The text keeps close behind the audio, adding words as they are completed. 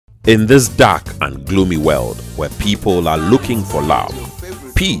In this dark and gloomy world where people are looking for love,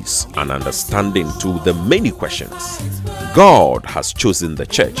 peace, and understanding to the many questions, God has chosen the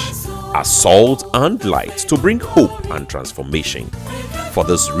church as salt and light to bring hope and transformation. For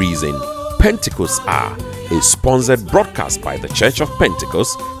this reason, Pentecost Hour, a sponsored broadcast by the Church of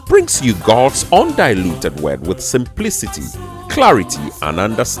Pentecost, brings you God's undiluted word with simplicity, clarity, and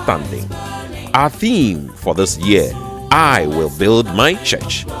understanding. Our theme for this year, I Will Build My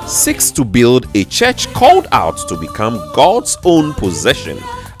Church, seeks to build a church called out to become God's own possession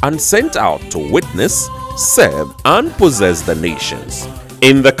and sent out to witness, serve, and possess the nations.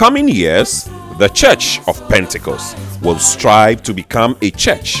 In the coming years, the Church of Pentecost will strive to become a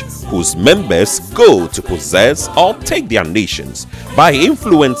church whose members go to possess or take their nations by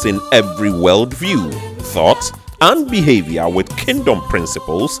influencing every worldview, thought, and behavior with kingdom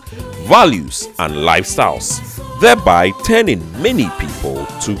principles, values, and lifestyles, thereby turning many people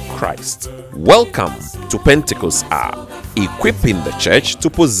to Christ. Welcome to Pentecost Hour, equipping the church to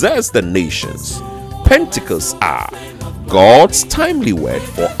possess the nations. Pentecost Hour, God's timely word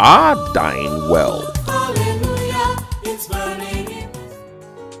for our dying world.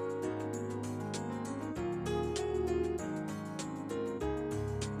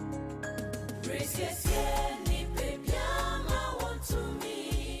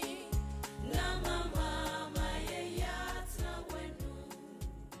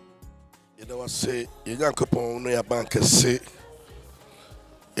 Say Yankopon no bank say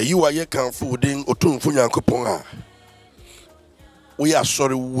you are ye can fooding or tun for Yankopon. We are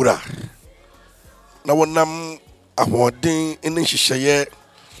sorry wura. Na wonam ahoden ene hihye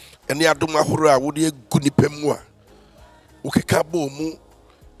ene adom ahoro a wo de gunipam a wo keka bo mu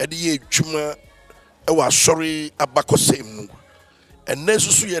e de ye adwuma e wa sorry abakosem mu ene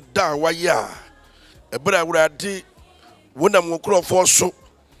susu ye da wa ya e bra wurade wonam wo krofo so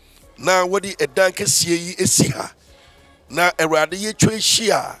na wadi edan kese yi esiha na erade ye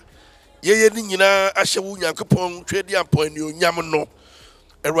twehia ye ni nyina ahye wo Nyankopɔn twedi ampon ni onyam no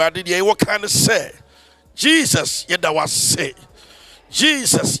erade de ye wo kan se Jesus yeda wase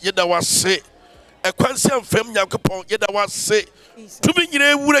ekwanse amfam Nyankopɔn yeda wase tumi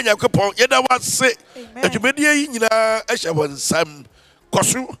nyina ewura Nyankopɔn yeda wase adwumedi yi nyina ahye wonsam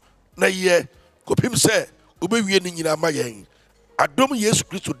koso na ye kopim se obewie ni nyina mayen Adom Yesu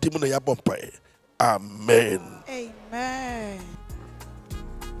Kristo dim na yabompae. Amen. Amen.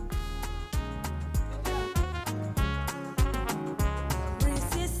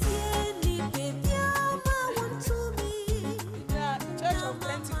 Church of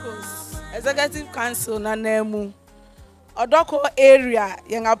Pentecost Executive Council na nemu. Atudorkor area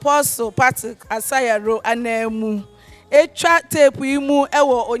young apostle Patrick Asayaro anemu. Etwa tape imu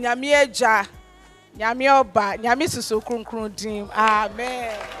ewo onyame agya. Nyame oba, nyame susu kronkron dim.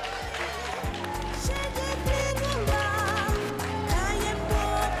 Amen.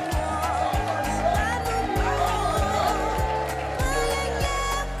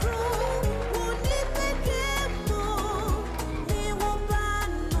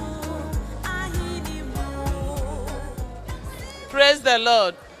 Praise the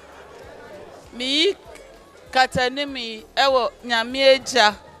Lord. Mi katanimi ewo nyame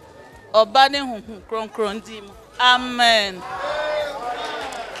agya. Amen.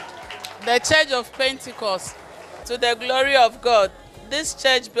 The Church of Pentecost, to the glory of God. This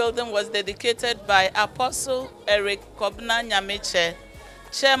church building was dedicated by Apostle Eric Kobna Nyameche,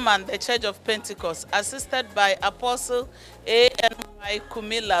 Chairman, the Church of Pentecost, assisted by Apostle A.N.Y.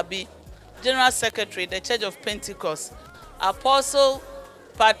 Kumi-Larbi, General Secretary, the Church of Pentecost, Apostle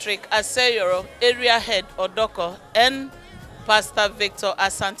Patrick Asayaro, Area Head, Atudorkor, and Pastor Victor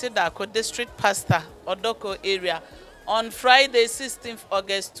Atudorkor, District Pastor, Atudorkor area, on Friday, 16th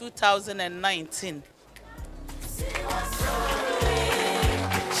August 2019.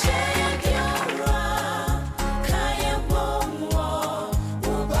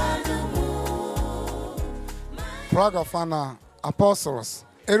 Praga Fana, Apostles,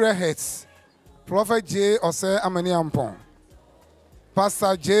 Area Heads, Prophet J. Ose Amani Ampon,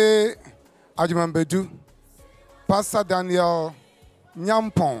 Pastor J. Ajumambedu, Pastor Daniel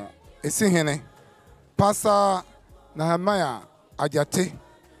Nyampon Esihene, Pastor Nehemiah Ajate,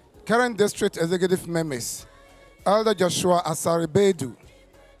 current district executive members, Elder Joshua Asari-Bedu,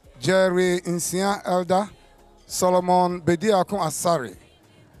 Jerry Insia Elder, Solomon Bediakon Asari,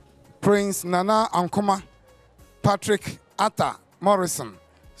 Prince Nana Ankoma, Patrick Atta Morrison,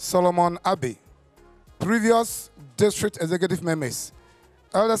 Solomon Abbey, previous district executive members,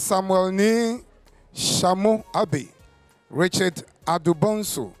 Elder Samuel Ni Shamu Abbey, Richard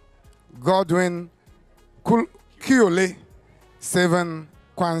Adubonso, Godwin Kiole, Seven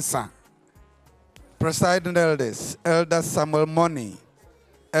Kwansa. Presiding elders, Elder Samuel Moni,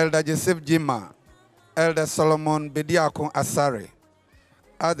 Elder Joseph Jima, Elder Solomon Bediako Asare.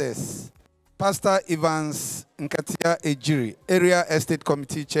 Others, Pastor Evans Nkatia Ejiri, Area Estate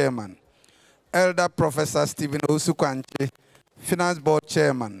Committee Chairman, Elder Professor Stephen Osukwanche, Finance Board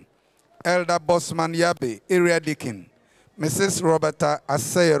Chairman, Elder Bosman Yabe, Area Deacon, Mrs. Roberta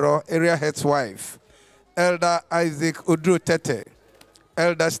Asayero, Area Head's wife, Elder Isaac Udru Tete,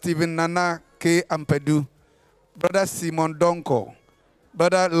 Elder Stephen Nana K. Ampedu, Brother Simon Donko,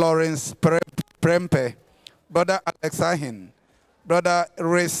 Brother Lawrence Prempe, Brother Alex Ahin, Brother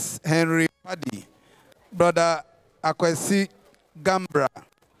Rhys Henry Paddy, Brother Akwesi Gambra,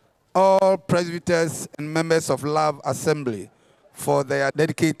 all presbyters and members of Love Assembly for their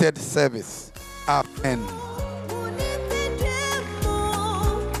dedicated service. Amen.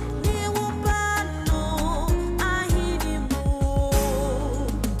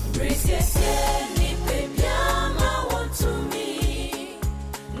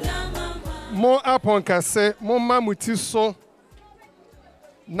 Mo apon kase mo mamuti so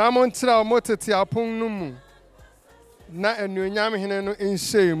na mo ntira o motete apon no mu na anuonyam hene no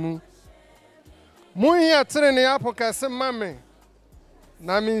enhyɛ mu mo hia tere ne apon kase mame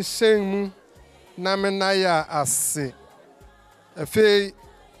na me nhyɛ mu na me na ya ase afei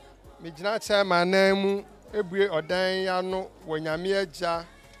me gina chairman na mu ebue odan ya no wo nyame agya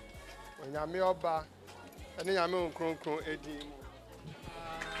wo nyame oba ene nyame nkronkron edi mu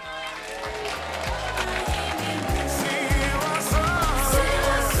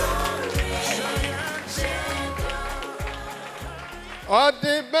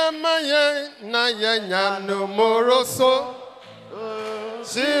Odi bema ye na ye nyano moroso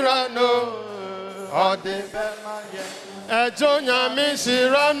Shirano Odi bema ye Ejo nyami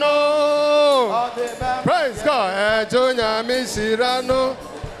shirano Praise God Ejo nyami shirano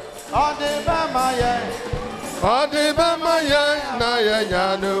Odi bema ye na ye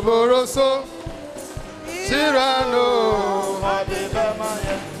nyano moroso Shirano Odi bema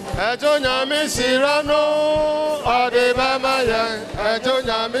ye Ejo nyami shirano Ode bama ye Ejo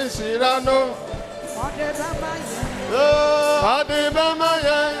nyami shirano Ode bama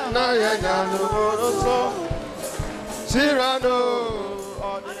ye na ye nyano moroso shirano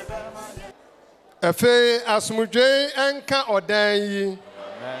Ode bama ye Efe asumudwe enka odan yi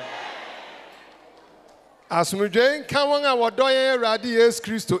asumudwe enka won a wodoye Awurade Yesu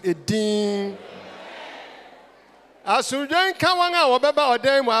Kristo edin asumudwe nka wan a wobeba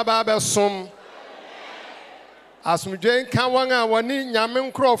odan mu aba besom asumudwe nka wan a woni nyame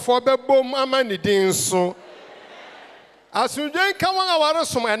nkrofo bebom ama ne din so asumudwe nka wan a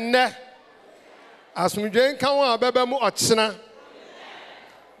waresom enne asumudwe nka wan a beba mu okena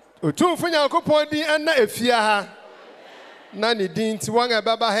otumfo Nyankopɔn din enna efia ha na ne din ti wan a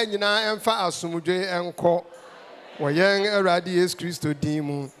beba ha nyina emfa asumudwe enko woyen Awurade Yesu Kristo din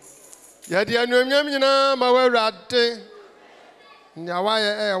mu Yadi anuonyam nyina ma Awurade nyawa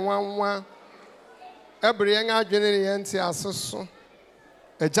ye wanwa ebre yen adwene ne yenti aseso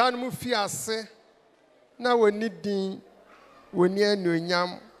agya no mu fi ase na woni din woni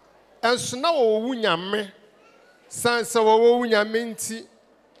anuonyam enso na wo nyame sanse wo nyame nti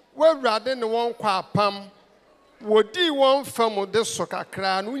Awurade ne won kwa apam wodi won fam de so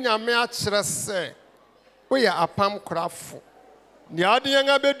kakra no nyame a kyerɛ sɛ wo yɛ apam korafo ni ade yen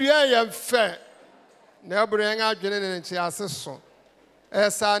abedua ye mfe na ebure yen adwene ne nchi aseso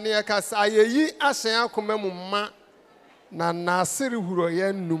esa ne ye kasa ayeyi ahyen akoma mu ma na nasiri huro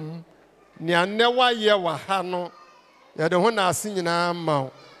ye num ni anne wa ye wa ha no ye de ho na ase nyina ma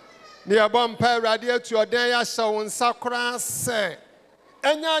ni abom pa Awurade atu odan ya hye won sakora se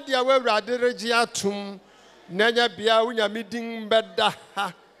enya de a Awurade regi atum na enya bia unyame din beda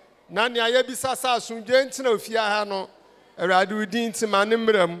ha na ne aye bisa sa asundwe ntina ofia ha no Awurade udin ti ma ne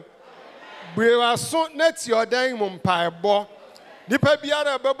mram bue waso na ti odan mu mpaebo nipa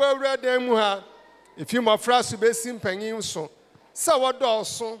biara baba Awurade mu ha efi mofra so besi mpanyin so sa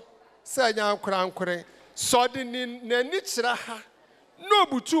wodoso sa nya ankorankore so de ni nani kira ha no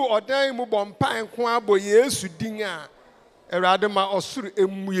butu odan mu bompan ko abo Yesu din a Awurade ma osuru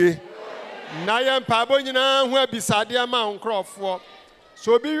emue na ye mpaebo nyina ho abisade ama nkrofo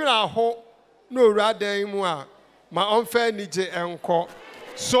so bi wira ho no Awurade mu a ma onfa nije enko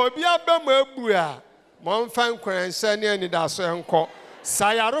so bi abam abu a ma onfa nkwanse ne ani da so enko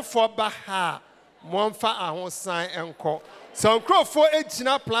sayarefo ba ha ma onfa ahosan enko sankrofo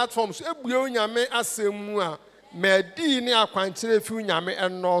ejina platforms ebue onyame asemu a ma di ni akwankyere fi onyame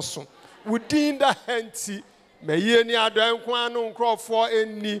ennoso wudin da hanti ma yie ni ado enko anu nkrofo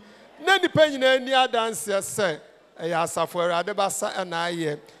enni na nipa nyina ni adanse se ɛyɛ asafo Awurade basa ɛna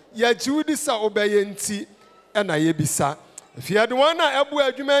ayɛ yɛgye wodi sɛ wobɛyɛ nti ɛna yɛbisa efiade wɔn a ɛbu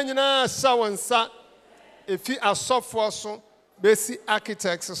adwuma nyinaa hyɛ wɔn nsa efi asɔfoɔ so besi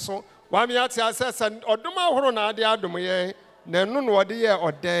architects so wame ate asɛ sɛ ɔdom ahoro na ade adom yɛn na ɛno na wɔde yɛ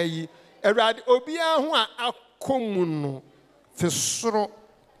ɔdan yi Awurade obiara ho a akɔ mu no fi soro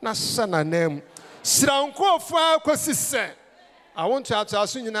na hyɛ n'anam hyira nkurɔfoɔ akɔsi sɛ awo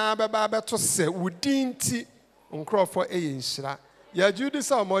ntoatoaso nyinaa bɛba abɛto sɛ wodi nti nkurɔfoɔ ɛyɛ nhyira yɛgye wodi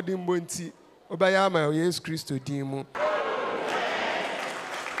sɛ ɔmɔden mbɔ nti wobɛyɛ ama Yesu Kristo din mu.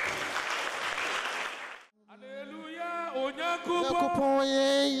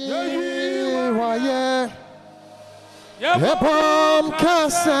 Yebom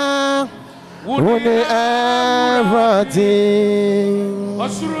kasa wone everything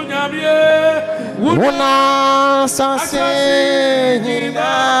wona sase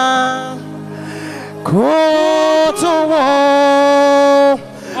nyina kotowo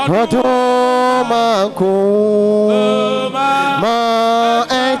odomako ma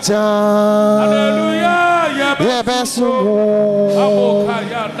eja yebesumo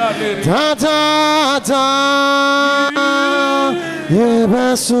da da da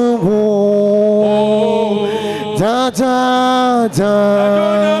yebesumo da da da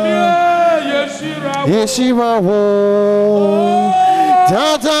yeshira wo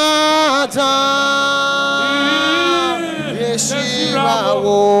da da da yeshira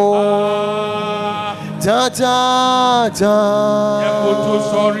wo da da da yekoto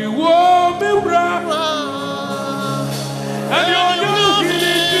sorry wo miwra and you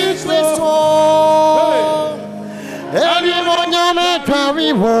Kristo everyone me carry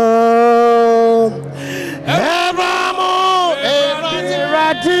wo everamo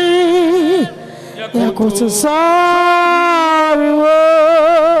everati yekoto sorry wo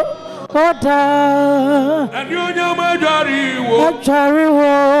oda and you me carry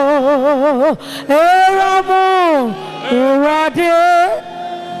wo everamo everati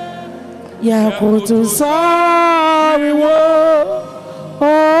yekoto sorry wo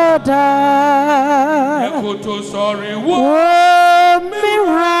oda yekoto sorry wo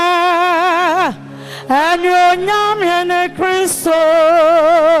mira and you nyame Kristo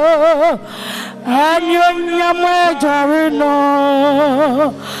and you nyame jarino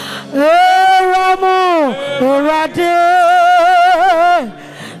eramo erade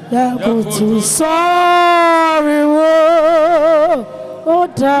yekoto sorry wo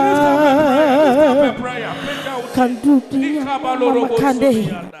oda can do the kande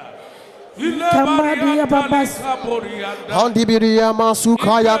Kamadia babas Handibiria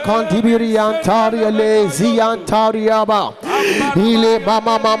masukaya kandibiria antaria lezi antaria ba ile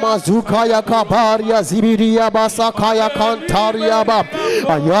mama mama zukaya kabaria zibiria basakaya kantaria ba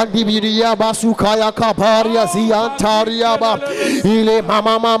ayandibiria basukaya kabaria ziantaria ba ile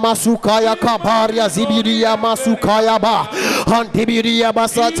mama mama sukaya kabaria zibiria masukaya ba handibiria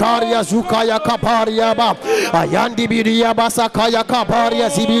basataria zukaya kabaria ba ayandibiria basakaya kabaria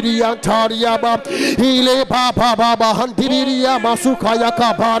zibiria Yaba ile baba baba handibiria masukaya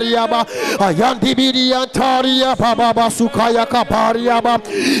kabaria ba ayandibiria taria baba basukaya kabaria ba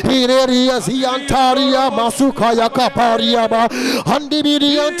ile ria ziantaria masukaya kabaria ba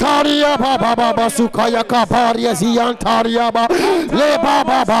handibiria taria baba baba sukaya kabaria ziantaria ba le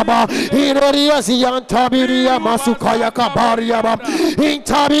baba baba ile ria ziantabiria masukaya kabaria ba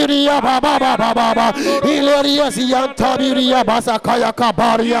intabiria baba baba baba ile ria ziantabiria basakaya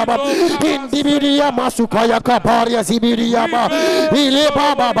kabaria ba Indibiria masukaya kabaria zibiria ba ile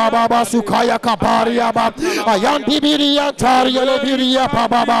baba baba basukaya kabaria ba ayandibiria taria lebiria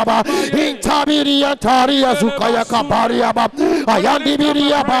baba baba intabiria taria zukaya kabaria ba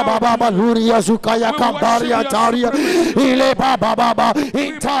ayandibiria baba baba luria zukaya kabaria taria ile baba baba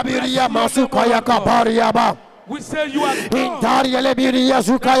intabiria masukaya kabaria ba we say you are Intaria lebiria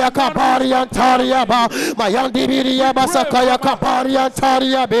zukaya kabaria taria ba mayandibiria basakaya kabaria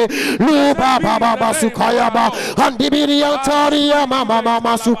taria be luba baba basukaya ba andibiria taria mama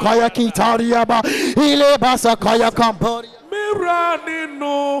mama sukaya kitaria ba ile basakaya kabaria mirani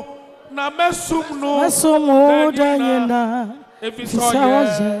no na mesumno mesumu dayena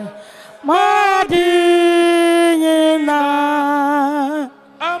efisoye madina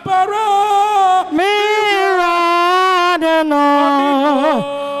ambara miradeno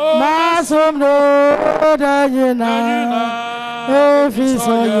masumno dayena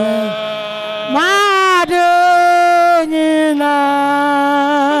efisoye madina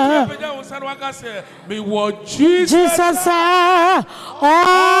me what Jesus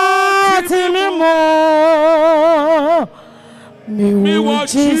me what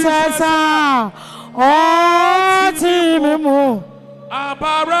Jesus Otimimu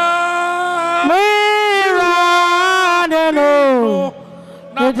Abara Miraneno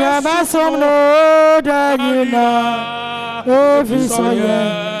Najabasom no Dagina Efisoye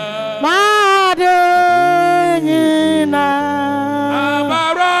Madenina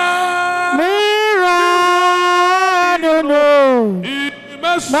Abara Miraneno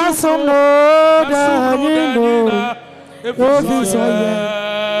Nasom no Dagina Efisoye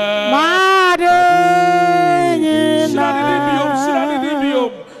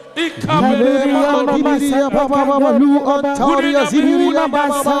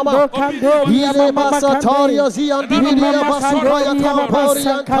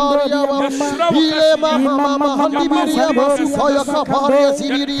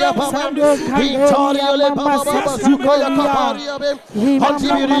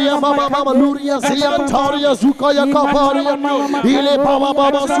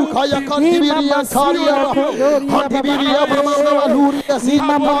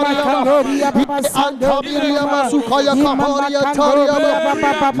Antabiria masukaya kaparia taria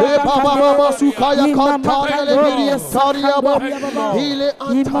baba masukaya kantaria lebiria taria ile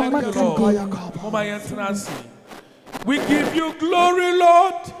antabiria we give you glory,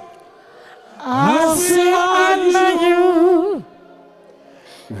 Lord. As we honor you,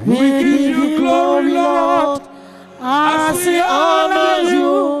 we give you glory, Lord. As we honor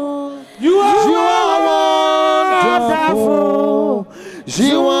you, you are wonderful.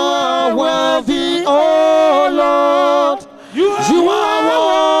 You are worthy, oh Lord. You are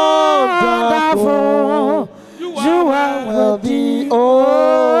wonderful. You are worthy,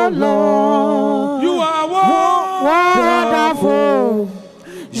 oh Lord. You are wonderful.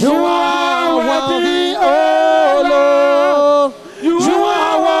 You are worthy, oh Lord. You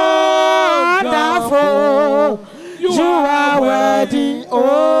are wonderful. You are worthy,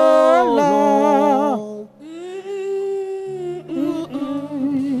 oh Lord.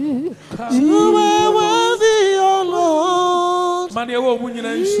 You are worthy, oh Lord.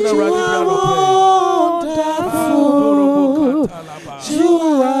 You are wonderful. You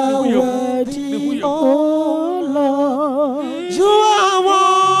are worthy, oh Lord. You are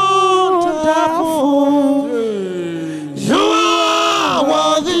wonderful. You are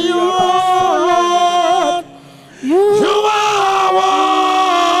worthy, oh Lord. You are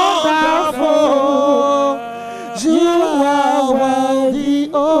wonderful. You are worthy,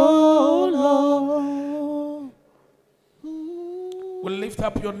 oh Lord. We lift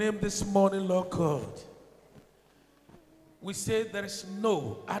up your name this morning, Lord God. We say there is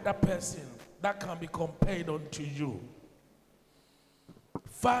no other person that can be compared unto you.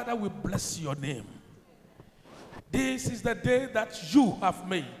 Father, we bless your name. This is the day that you have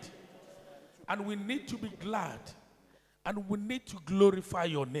made, and we need to be glad, and we need to glorify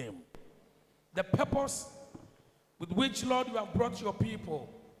your name. The purpose with which, Lord, you have brought your people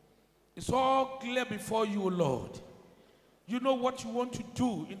is all clear before you, Lord. You know what you want to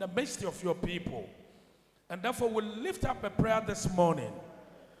do in the midst of your people. And therefore, we'll lift up a prayer this morning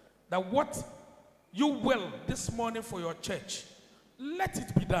that what you will this morning for your church, let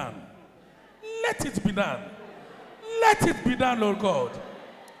it be done. Let it be done. Let it be done, Lord God.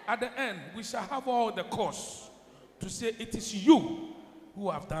 At the end, we shall have all the cause to say it is you who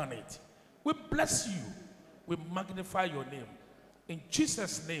have done it. We bless you. We magnify your name. In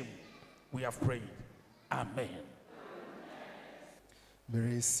Jesus' name, we have prayed. Amen.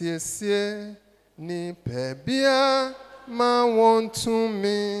 Ni pebia ma want to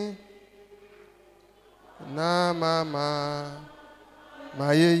me na mama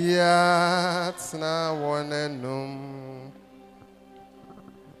ma yeyat na wonenum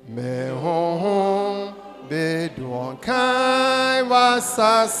me ho be do kai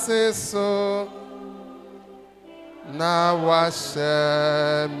wasase so na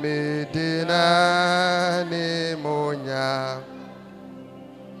washe medina ni monya.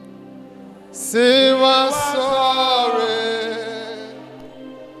 Say was sorry,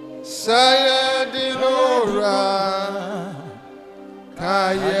 say dinora,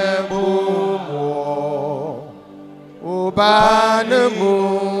 kaye mo, ubanemu,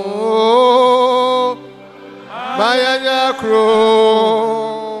 mayanya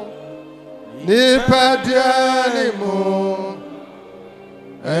kro, ni padianimu,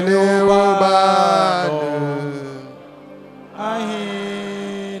 ene ubanu,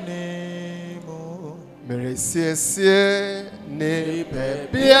 Merecier ne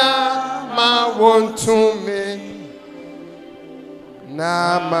pebia ma want to me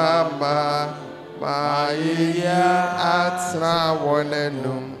na mama ma iya atra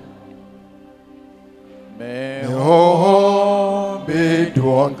wonenum me ho be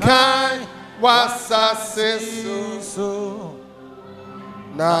don kai wasase so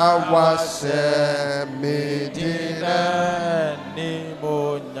na washe medina ni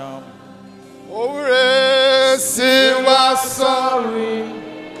monyam ore si wasori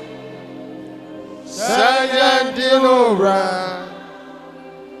sayandinora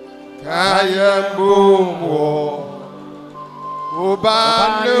kayambo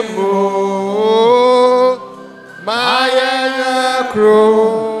Obanemu Maya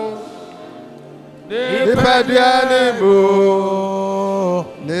Kro Nipadianemu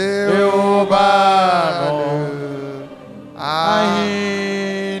Neobanu Ahinimo.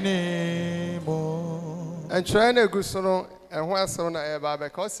 And trying to go so and why so na eba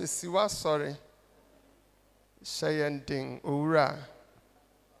because si wa sorry Shayanding Ura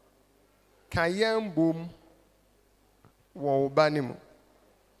Kayambum wo banimu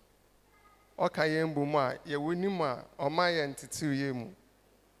okaye mbumu a ye wonimu a omaye ntitiw ye mu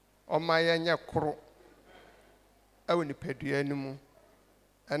omaye nya koro awu ni padua nimu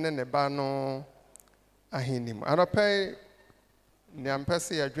ene ne ba no ahinimu anopai ni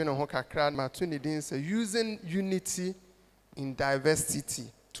ampese ya dwene ho kakra ma to ni din say using unity in diversity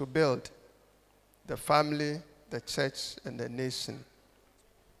to build the family, the church and the nation.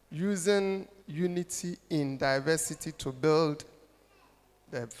 Using unity in diversity to build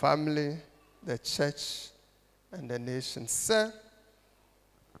the family, the church, and the nation. Sir,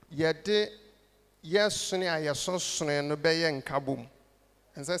 yede yesune ayesosune no beye nkabum.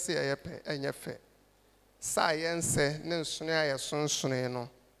 Ense se yepe enyefe. Sa yense ne nsune ayesonsune no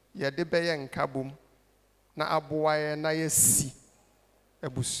yede beye nkabum na aboaye na yesi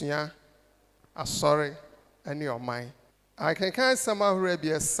ebusua asori ene oman. I can kind somehow be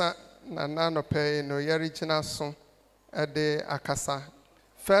a son and pay no original song at the Akasa.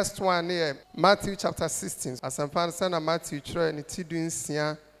 First one here, Matthew chapter 16. As I'm passing Matthew try and doing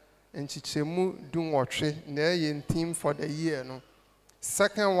sia and chichemu doing watch near in theme for the year. No.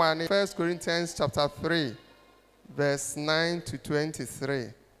 Second one, 1 Corinthians chapter 3, verse 9 to 23.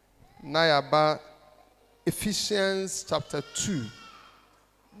 Now about Ephesians chapter 2,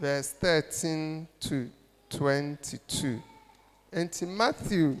 verse 13 to 22. And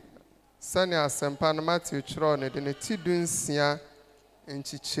Matthew, Sanya Sampana Matthew Chron, and the Tidun Sia, and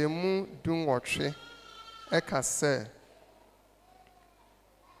Chichemu Dun Watche, Eka se.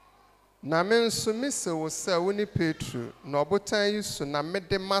 Na men so misa wo se woni Petru, na obotan yi so na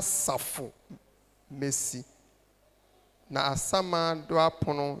mede masafo mesi. Na asama do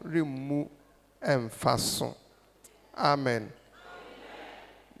apono remu emfa so. Amen.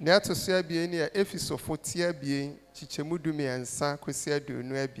 Neato so abie ni Efeso 40 abie chichemu dumi ensa kwesi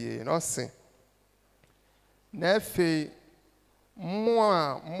aduonu abie no se. Na efe mo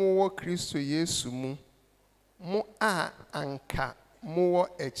a mo wo Kristo Yesu mu mo a anka mo wo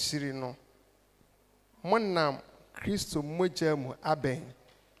echiri no mo nam Kristo moja mu aben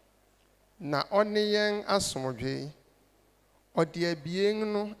na oniyen asomdwe odi abie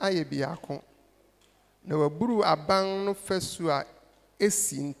no aye biako na waburu aban no fesu a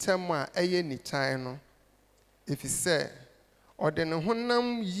esi ntem a eye ni tan no efise ode ne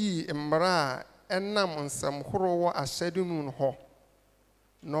honam yi mmara a enam nsam horowo ahyedum no ho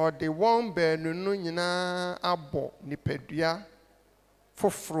na ode won baanu no nyina abo nipadua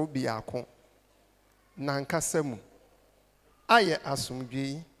foforo biako na nkasa mu aye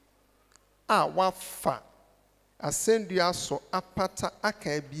asomdwe a wafa asendua so apata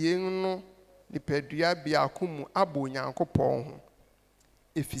aka abien no nipadua biako mu abo Nyankopɔn ho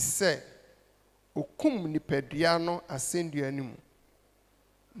efise okum nipadua no asendua nimu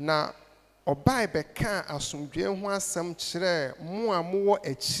na obai beka asomdwe ho asem kyerɛ mo a mo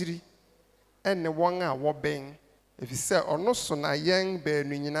wɔ akyiri ene wɔn a wɔbɛn efise ɔno so na yɛn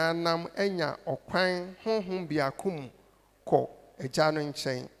baanu nyina nam anya ɔkwan honhom biako mu kɔ agya no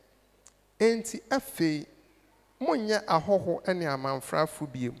nkyɛn enti afei monyɛ ahɔho ene amanfrafo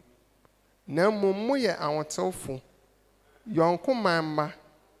biem na mmom moyɛ awotewfo yɔnko mamma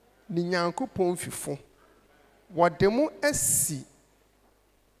ni Nyankopɔn fifo wɔde mo asi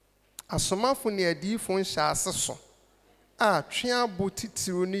asomafo ne adiyifo nhyɛase so a twea bo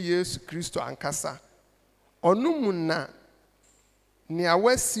titiru ne Yesu Kristo ankasa ɔno mu na ne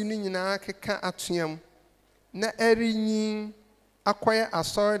awasi no nyinaa keka atoam na ɛrenyin akɔyɛ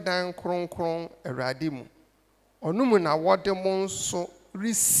asɔredan kronkron Awurade mu ɔno mu na wɔde mo nso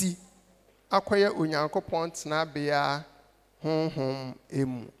resi akɔyɛ Onyankopɔn tenabea honhom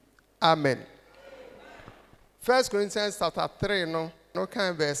emu. Amen. 1 Corinthians chapter 3 no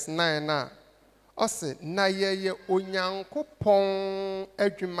kind verse 9 na ose na yeye Onyankopɔn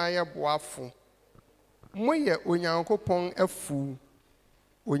adwumayɛ boafo moyɛ Onyankopɔn afu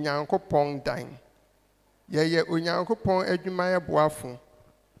onyankopɔn dan. Yɛyɛ onyankopɔn adwumayɛ boafo.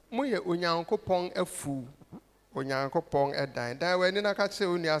 Moyɛ onyankopɔn afu. Onyankopɔn ɛdan. Dan w'ani na ka kyerɛ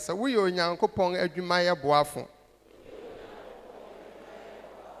wo nua sɛ woyɛ onyankopɔn adwumayɛ boafo.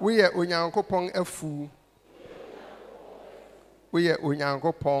 Woyɛ onyankopɔn afu. Woyɛ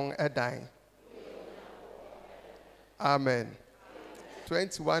onyankopɔn ɛdan. Amen.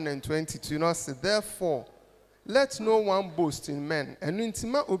 21 and 22 now say, therefore, let no one boast in men. And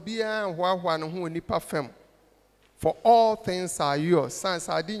intima obia hwa no ho nipa fam. For all things are yours. Sans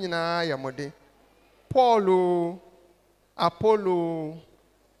adinina yamode. Paulo, Apollo,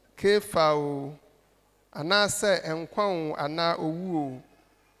 Kefa, anase enkwa ana owu.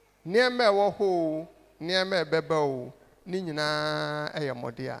 Nieme wo ho, nieme beba o, ni nyina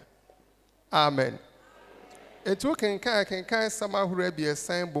yamode. Amen. Etu kenkan sama huru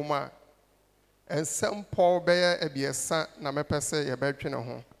ebiesa boma. Ensem Paul beye ebiesa na mepese yebetwe ne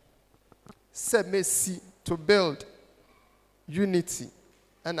ho. Se mesi to build unity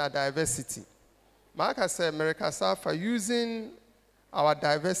and a diversity. Maka say America suffer using our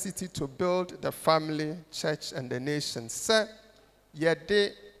diversity to build the family, church, and the nation. Se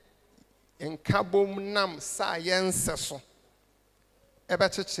yede enkabom nam science so.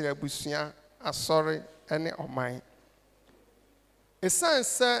 Ebechechere busua asori ene oman. Esan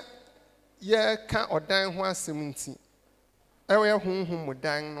se ye ka odan ho asem nti. Ewe honhom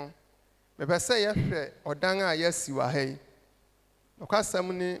odan no. Mebe se ye hwe odan a yesi wa hai.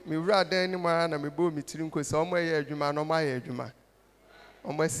 Okwasem ni me wura dan ni ma na mebo mitiri nkosi omo ye adwuma no ma ye adwuma.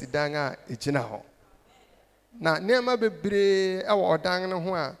 Omo asidan a ejina ho. Na nema bebre e wo odan no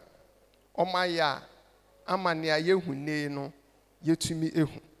ho a omo ya amane a yehune no yetumi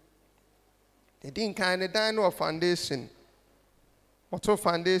ehu. Edin kan ne dan no foundation. Auto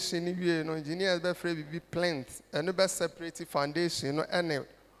foundation ni wie no engineers be free bi plinth and be separate foundation no ene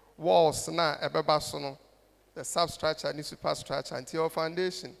walls na ebeba so no the substructure and superstructure until your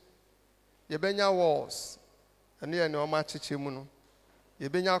foundation. You benya walls and you no machiche mu no. You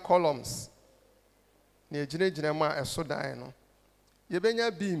benya columns. Ni ejine ma eso dan no. You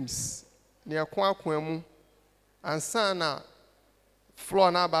benya beams ni akwa mu ansa na floor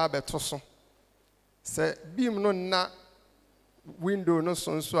na ba beto so. Se beam no na window no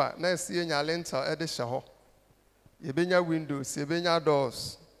so a na esi enya lintel e de hye ho. You benya windows, you benya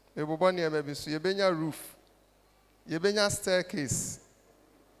doors. Ebobo ne ema bi so you benya roof. You benya staircase.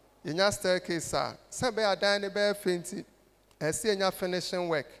 You nya staircase a se be adan ne be fenti. Esi enya finishing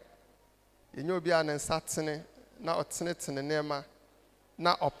work. You nya obi an nsatene na otenetene nema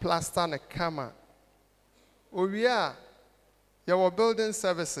na o plaster ne kama. Owie a you were building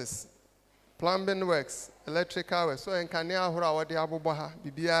services, plumbing works, electrical works. So enkane ahoro a wode abobo ha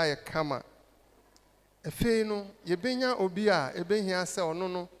bibia ye kama. Efe no ye benya obi a ebehia se ono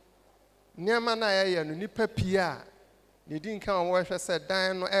no niama na ye no nipa pia ne din kan wo hwe se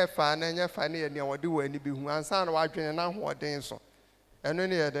dan no efa na nya fa na ye ne wode wani bi hu ansa na wadwene na ho den so eno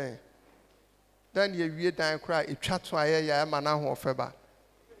ne ye den dan ye wie dan kra etwa to aye ya ma na ho ofeba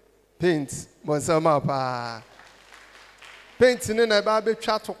paint monsama pa paint ne na ba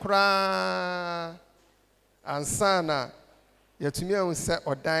betwa to kra ansa na yetumi ahun se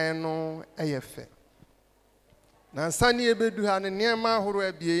odan no eyefe na ansa ne ebedu ha ne niema ahoro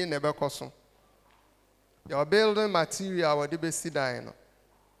abie na ebekoso your building material what be si dan no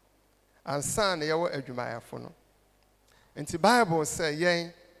ansa na yewo adwumayafo no enti bible say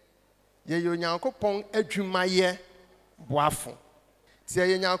yen ye onyankopon adwumaye boafo ti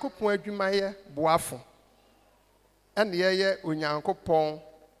ye onyankopon adwumaye boafo ene ye onyankopon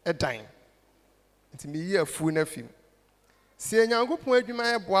edan enti me yi afu na fim si onyankopon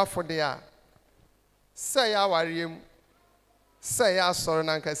adwumaye boafo de a say ya wariem say ya asoro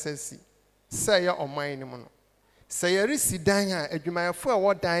na nkasasi say ya oman ni mu no say ya resi dan a adwumayafo a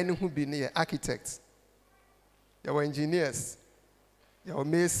wodan ne hu bi ne architects your engineers your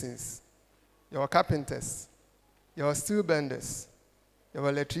masons your carpenters your steel benders your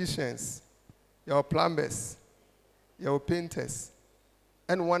electricians your plumbers your painters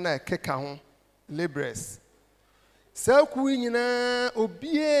and one a keka ho laborers say ku nyina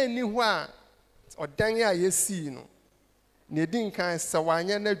obie ni ho a odan a yesi no ne din kan se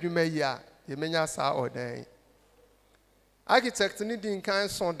wanye na dwuma yi a yemenya sa odan architect ni din kan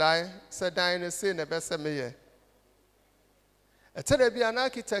so dai se dan no se ne bese meye etere bia na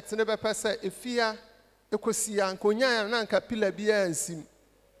architect ne be pese efia ekosia nkonya na nka pillar bia ansim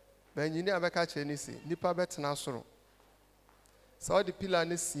ba nyini abeka che ni se nipa betena soro so the pillar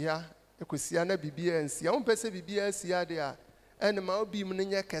ne sia ekosia na bibia ansia won pese bibia asia de a enema obi mu ne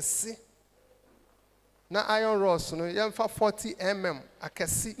nya kese na iron rods no yɛmfa 40 mm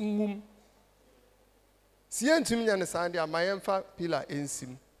akɛse ngum si yɛntumi nya ne saa de ama yɛmfa pillar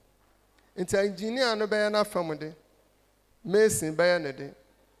ensim nti engineer no bɛyɛ na fam de mason bɛyɛ ne de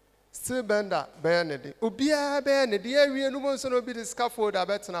steel bender bɛyɛ ne de obiara bɛyɛ ne de yɛwie no bo nso no obi de scaffold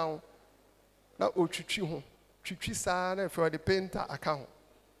abɛtena ho na otwitwi ho twitwi saa na fɛ de painter aka ho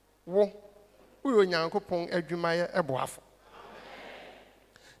wo uyo nyankopɔn adwumayɛ ɛboafo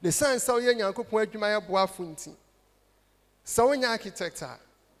the sense sɛ woyɛ nyankopɔn adwumayɛ boafo nti sɛ wonya architect a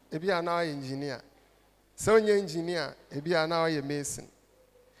ebi a na ɔyɛ engineer sɛ wonya engineer ebi a na ɔyɛ mason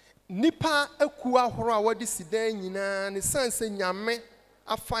nipa aku ahoro a wɔde sidan nyinaa ne sense nyame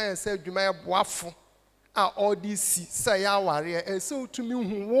afa yɛn sɛ adwumayɛ boafo a ɔde si sɛ yɛ awareɛ ɛsɛ wotumi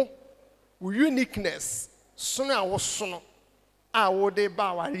hu wo uniqueness sono a wosono a wode ba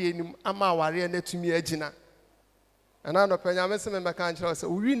awareɛ nim ama awareɛ no atumi agyina ɛna nɔpɛ nyame sɛ mɛka nkyerɛ sɛ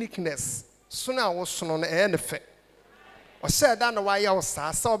wo uniqueness sono a wosono no ɛyɛ ne fɛ ɔhyɛ da na wayɛ wo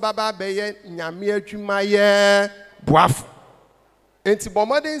saa sɛ wobaba bɛyɛ nyame adwumayɛ boafo enti bɔ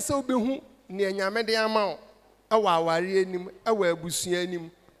mmɔden sɛ wobɛhu nea nyame de ama wo ɛwɔ awareɛ nim ɛwɔ abusua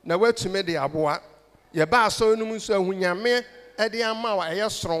nim na woatumi de aboa yɛba asɔre no mu nso ahu nyame ɛde ama wo ɛyɛ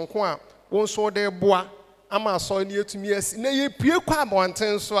soronko a wo nso wode boa ama asɔre no yɛtumi asi na yɛpue kɔ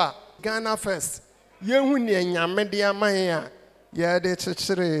abɔnten so a Ghana first yɛhu nea nyame de ama yɛn a yɛde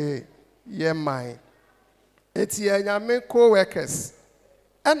kyekyere yɛ man eti yɛ nyame co-workers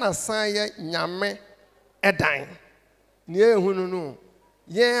ɛna san yɛ nyame ɛdan nea ehu no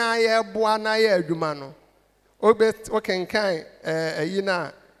yɛn a yɛboa na yɛ adwuma no okenkan ɛyi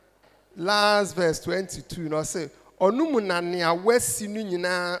na last verse 22 no say ɔno na nea wasi no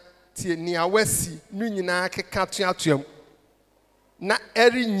nyinaa tie nea wasi no nyinaa keka toatoam na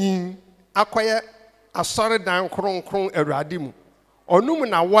ɛrenyin akɔyɛ asɔredan kronkron awurade mu ɔno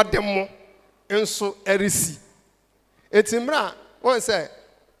na wɔde mo nso ɛresi etimra wɔn sɛ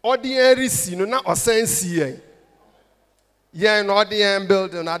ɔde ɛresi no na ɔsan si yɛn na ɔde yɛn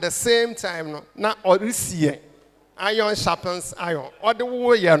building at the same time no na ɔresi yɛn iron sharpens iron ɔde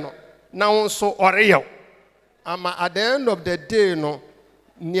wo yɛ no na nso ɔreyɛ ama at the end of the day no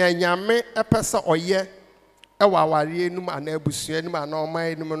nea nyame ɛpɛ sɛ ɔyɛ ɛwɔ awareɛ num ana abusua num ana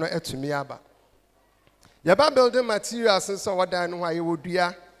ɔman num no ɛtumi aba yɛba building materials nso wɔdan no ho a yɛwɔ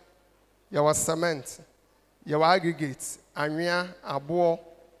dua yɛwɔ cement yɛwɔ aggregate anwea aboɔ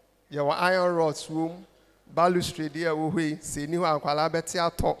yɛwɔ iron rods wom balustrade a ɛwɔ hɔ yi sɛ ni hɔ akwala bɛte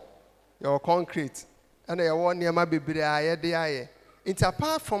atɔ yɛwɔ concrete ɛna yɛwɔ nneɛma bebree a yɛde ayɛ nti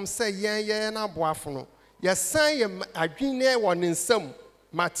apart from sɛ yɛn na aboafo no yɛsan yɛ adwene wɔ ne nsam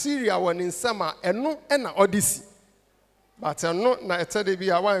material wɔ ne nsam a ɛno ɛna ɔde si but ɛno na ɛtɛde bi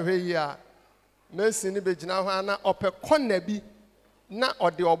a wanhwɛ yi a Mercy ni bɛgyina hɔ na ɔpɛ kɔnna bi na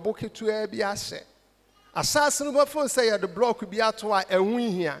ɔde ɔbo ketewa bi ahyɛ asase no bɛfo sɛ yɛde block bi ato a ɛho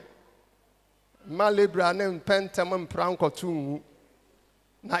hia ma lebra ne mpɛntɛm mpra nkɔto nhu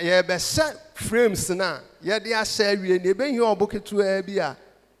na yɛbɛhyɛ frames na yɛde ahyɛ awie ne ɛbɛhia ɔbo ketewa bi a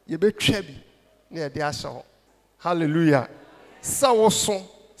yɛbɛtwa bi na yɛde ahyɛ hɔ hallelujah sɛ wo so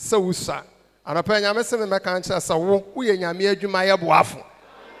sɛ wo sa anɔpɛ nyame sɛ mɛka nkyerɛ sɛ wo woyɛ nyame adwuma yɛ boafo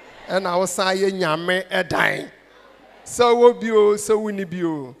ɛna wo san yɛ nyame ɛdan sɛ wo bio sɛ wo ni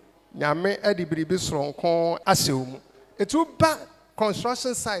bio nyame ɛde biribi soronko ahyɛ wo mu etu ba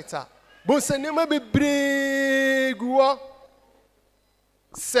construction site a bo sɛ nneɛma bebree gu hɔ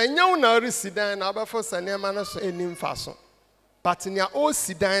sɛ nyɛw na ɔresi dan na wobɛfo sɛ nneɛma no so ɛni mfa so but nea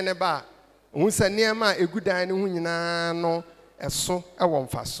ɔresi dan ne ba a ohun sɛ nneɛma a egu dan ne ho nyinaa no ɛso ɛwɔ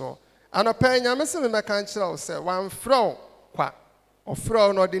mfa so anɔpɛ nyame sɛ mɛka nkyerɛ wo sɛ wamfrɛ wo kwa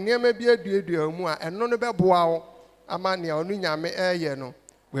ɔfrɛ no ɔde nneɛma bi aduadua mu a ɛno no bɛboa wo ama nea ɔno nyame ɛyɛ no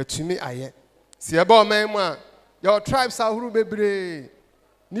watumi ayɛ si ɛbɛ ɔman mu a yɛwɔ tribes ahorow bebree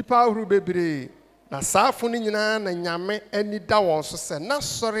nipa ahorow bebree na saafo no nyinaa na nyame ani da wɔn so sɛ na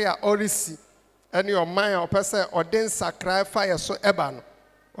sɔre a ɔresi ɛne ɔman a ɔpɛ sɛ ɔde nsakra fa yɛ so ɛba no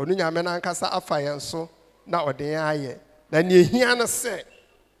ɔno nyame nankasa afa yɛn so na ɔde yɛn ayɛ na nea ehia no sɛ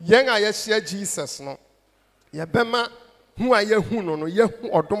yɛn a yɛhyia Jesus no yɛbɛma hu a yɛhu no yɛhu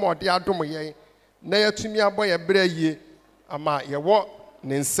ɔdom ɔde adom yɛn na yɛtumi abɔ yɛ brɛ yie ama yɛwɔ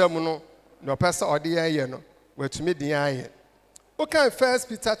ne nsam no na ɔpɛ sɛ ɔde yɛn yɛ no watumi de yɛn ayɛ okay 1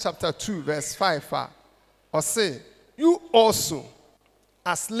 Peter chapter 2 verse 5 a ɔse you also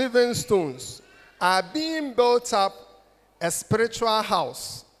as living stones are being built up a spiritual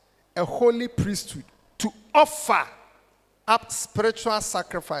house a holy priesthood to offer up spiritual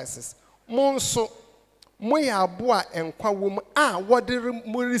sacrifices mo nso mo yɛ aboa nkwa wɔ mu a wɔde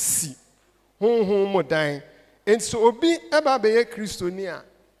mo resi honhom mo dan nti obi ɛba bɛyɛ kristoni a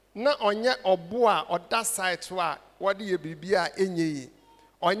na onye oboa oda site wa wode ye bibia enye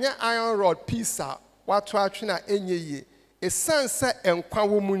onye iron rod piece a wato atwe na enye ye esanse enkwa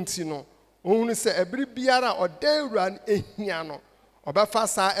wo mu nti no ohunu se ebiri biara oda ewura ehia no obefa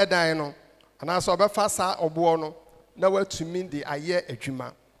sa edan no ana so obefa sa obo no na watumi de aye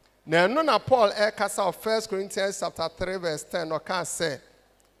adwuma na eno na Paul kasa of 1 Corinthians chapter 3 verse 10 or can say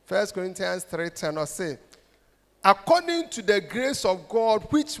 1 Corinthians 3:10 or say according to the grace of God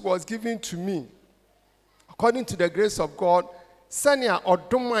which was given to me, according to the grace of God, sania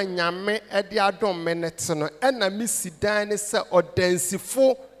odoma nyame ede adom menete no ena misidan ne se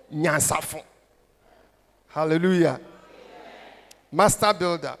odensifo nyansafo. Hallelujah. Master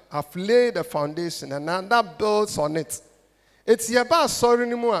builder, I've laid the foundation and now that builds on it. It's about sorry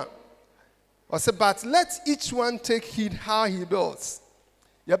anymore. I say, but let each one take heed how he builds.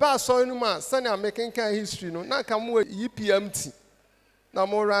 Yaba sorry no man, son I'm making kind history no. Na come we EPMT. Na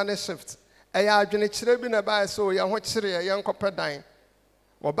more run a shift. Eya adwene kire bi na ba so ya ho kire ya nkopɛ dan.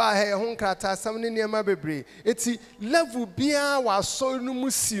 Wo ba ha ho nkrata sam ne niema bebre. Eti level bia wa sorry no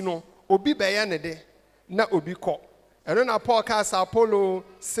musi no, obi be ye ne de na obi kɔ. Eno na Paul cast Apollo,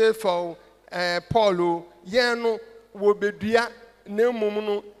 Cephal, Paulo, ye no wo bedua na mmom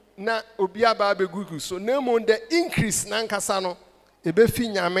no na obi aba begugu so na mmom the increase na nkasa no ebefi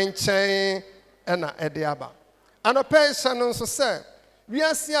nyame nkyɛn ɛna ɛde aba. Anɔpɛ no nso sɛ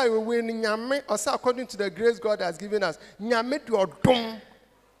wiase a we ni nyame ɔsɛ according to the grace God has given us nyame de ɔdom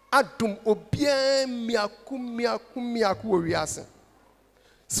adom obia miaku wɔ wiase.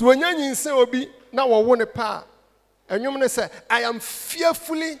 So wonya nyinse obi na wɔwo ne pa ɛnwom ne sɛ I am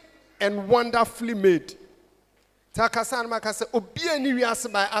fearfully and wonderfully made. Takasa na makasa obia ni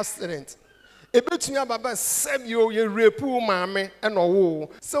wiase by accident. Ebetumi ababa sɛm yo ye rape maame ɛna ɔwo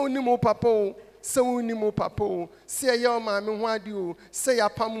sɛ onimo papa o sɛ onimo papa o sɛ ye maame ho ade o sɛ ya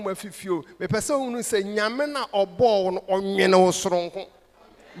pam mu afifio mepɛ sɛ hunu sɛ nyame na ɔbɔ no ɔnwene wo soronko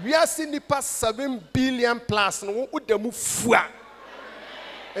wiase nipa 7 billion plus no wo damu fua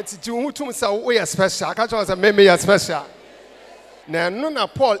enti ti wo tum sɛ wo yɛ special aka kyerɛ sɛ me yɛ special na no na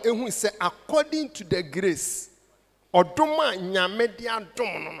Paul ehu sɛ according to the grace ɔdom a nyame de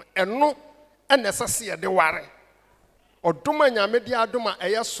adom no ɛno and necessary de ware. Oduma nyame de adoma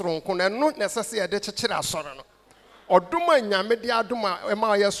eye soronko na no necessary de kyekere asore no. Oduma nyame de adoma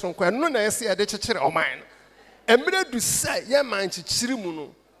ema eye soronko no na yesi de kyekere oman. Emre du se ye man kyekiri mu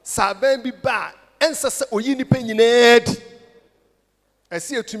no. Saban bi ba ense se oyi nipa nyina di.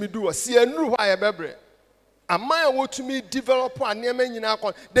 Esi etumi du o se enuru hwa ye bebre. Aman wotumi develop anema nyina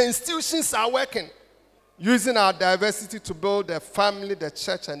akon. The institutions are working. Using our diversity to build the family, the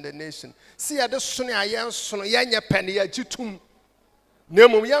church, and the nation. See, I just soon I am soon yanya penny a jitum.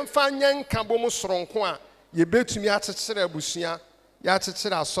 Nemo yan fan yan kabomo sronkwa. Ye bet to me at a chere busia,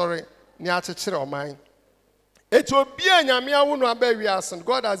 yatachira sorry, nyatachira or mine. It will be a nyamia wuna burias, and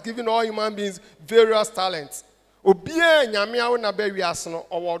God has given all human beings various talents. Obia nyamia wuna burias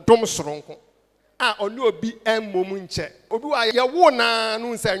or dom sronko. Ah, or no be M momunche. Obua ya wona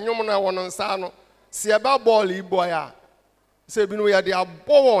nunsa nyomona wonansano. Si eba ball boya se bi no ya de abo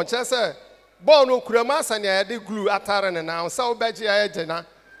won che se ball no kurama asane ya de glue atare ne na so obeji ya gena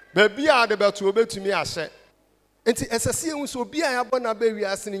ba bia de beto obetumi ahye enti esese ehun so bia ya bo na ba wi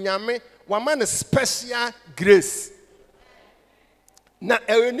asene nyame wa ma ne special grace na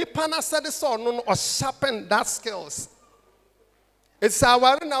nipa na said so no no sharpen that skills. It's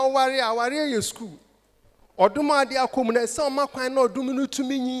our na aware ye school oduma ade akom na se oma kwan na odum no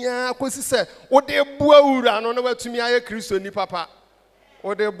tumi nyiya kosi se ode bua wura no na watumi aye Kristo ni papa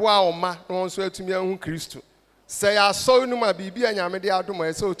ode bua oma no so atumi ahu Kristo se ya so no ma bibia nyame de adoma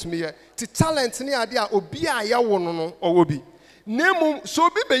ye se otumi ye ti talent ni ade a obi a ye wo no no owo bi nemu so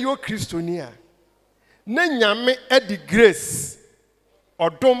obi be yo Kristo ni a na nyame e di grace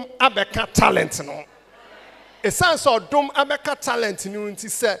odum abeka talent no esanse odum abeka talent ni unti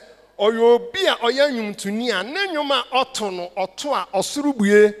se oyo bi a oyanyum tuni a na nyuma oto no oto a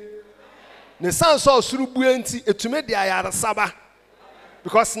osurubue ne sanso osurubue nti etume de ayare saba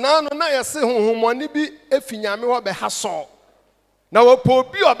because now no na yese honhomoni bi efinyame ho be haso na wopo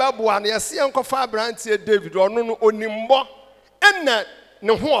bi obeboa na yese enkofa abrantie David ono no onimbo enne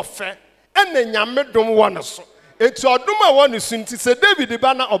ne ho ofe enne nyame dom wone so etu odom a wone so nti se David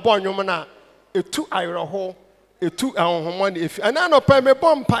ba na obonwom na etu ayreho etu ahomoni efi ana no pa me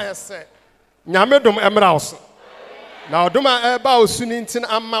bompa yese nyame dom emraus na odom a eba osuni ntin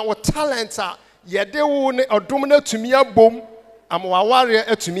amma wo talent a yede wo ne odom na tumi abom ama waware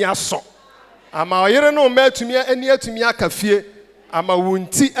atumi aso ama oyere no ma atumi ani atumi akafie ama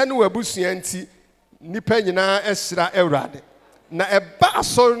wunti ene wabusua nti nipa nyina esira Awurade na eba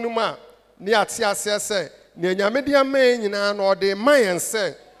asɔre no ma ne ate ase se ne nyame de ama nyina na ɔde mayen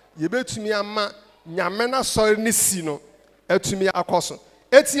se yebetumi ama nyame na sɔre ne si no atumi akɔso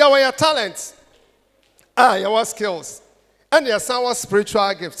eti ya wɔ talent ya wɔ skills and ya wɔ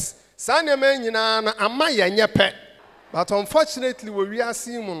spiritual gifts saa ne ma nyina na ama yenye pɛ but unfortunately we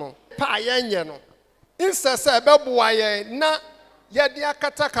wiase mu no pa yenye no instead say bɛboa yɛ na yɛde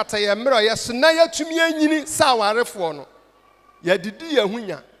akatakata yɛ mmerɛ yɛ so na yɛtumi anyini sa awarefoɔ no yɛdidi yɛ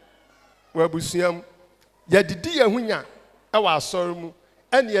hunya wɔ abusuam yɛdidi yɛ hunya ɛwɔ asɔre mu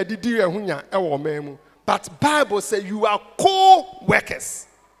ɛne yɛdidi yɛ hunya ɛwɔ ɔman mu but Bible say you are co-workers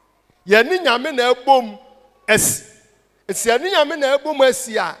yɛne nyame na ɛbom asi esi yɛne nyame na ɛbom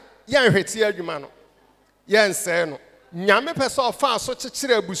asi a yɛnhwete adwuma no yɛnsɛe no nyame pɛ sɛ ɔfa so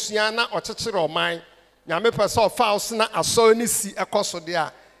kyekyere abusua na ɔkyekyere ɔman nyame pɛ sɛ ɔfa so na asɔre ne si ɛkɔ so de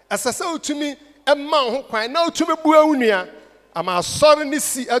a ɛsɛ sɛ wotumi ɛma ho kwan na wotumi bua wo nua ama asɔre ne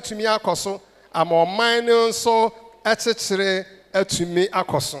si atumi akɔ so ama ɔman no nso ɛkyekyere atumi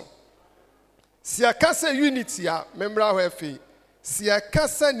akɔ so si aka sɛ unity a memra hɔ afei si aka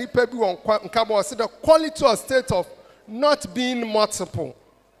sɛ nipa bi wɔ nkabɔ ɔsɛ the quality or state of not being multiple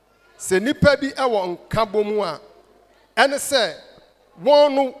sɛ nipa bi ɛwɔ nkabɔ mu a ɛne sɛ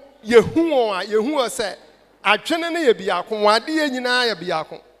wɔn no yehu wɔn a yehu wɔ sɛ adwene ne yɛ biako wɔn adeɛ nyinaa yɛ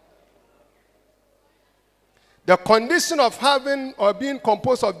biako the condition of having or being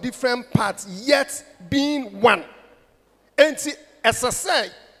composed of different parts yet being one enti ɛsɛ sɛ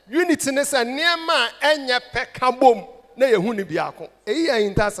unity ne sɛ nneɛma a ɛnyɛ pɛ ka bom na yehu ne biako eyi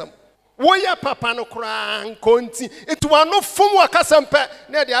yɛ ntasɛm woyɛ papa no koraa nkonti etu ano fom wakasɛm pɛ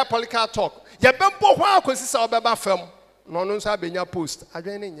na yɛde political talk yɛbɛbɔ hɔ akɔsi sɛ ɔbɛba fam no no nso abenya post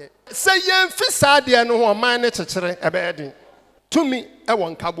adwen ne nyɛ sɛ yɛmfi saa deɛ no ho ɔman ne kyekyere ɛbɛyɛ den tumi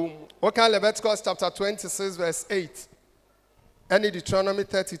ɛwɔ nkabom mu wɔka Leviticus chapter 26 verse 8 ɛne Deuteronomy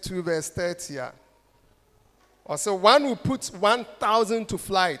 32 verse 30 a ɔsɛ one will put 1,000 to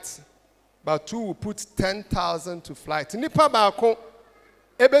flight but two will put 10,000 to flight nipa baako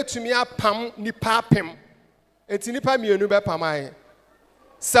ebetumi apam nipa apem enti nipa mienu bɛpam aye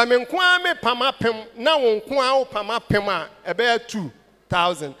sɛ me nko a me pam apem na wo nko a wo pam apem a ɛbɛyɛ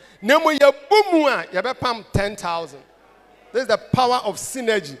 2,000 na mo yɛbɔ mu a yɛbɛpam 10,000 this is the power of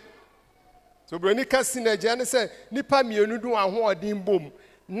synergy so bronika synergy and say nipa mienu do ahoɔden bom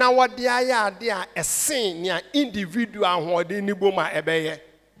na wɔde ayɛ ade a ɛsen nea individual ahoɔden ni bom a ɛbɛyɛ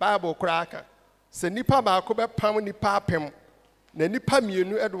Bible koraa ka sɛ nipa baako bɛpam nipa apem na nipa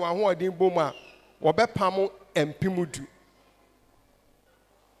mienu ɛde ahoɔden bom a wɔbɛpam mpem du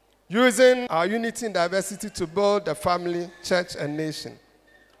using our unity and diversity to build the family, church, and nation.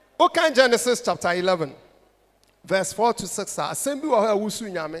 Okay, Genesis chapter 11, verse 4 to 6. Assembly wa wusu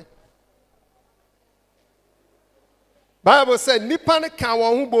nyame. Bible said, nipa ne ka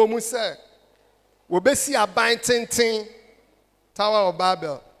wɔn ho bɔ mu sɛ wɔbɛsi aban tenten Tower of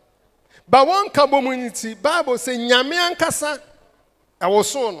Babel. But one ka bɔ mu nti Bible said nyame ankasa ɛwɔ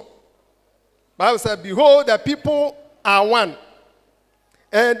so no. Bible said, behold, the people are one.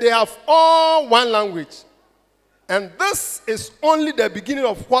 And they have all one language. And this is only the beginning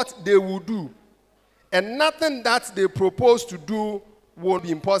of what they will do. And nothing that they propose to do will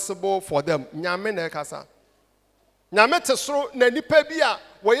be impossible for them. Nyame na kasa. Nyame tesoro na nipa bi a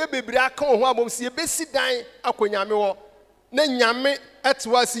woye bebre aka ho abom si ebesi dan akonyame wo. Na nyame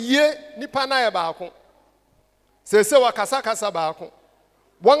etwa si ye nipa na ye baako. Sese wa kasa kasa baako.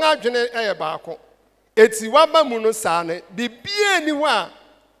 Won adwene ye baako. Eti waba mu no saa ne bibie ni ho a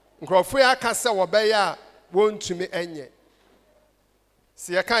nkrofo ya kasa wɔbɛyɛ a wɔntumi enye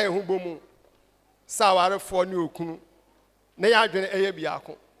se yɛ kan ho bomu sa warefo ne okunu na yɛ adwene ɛyɛ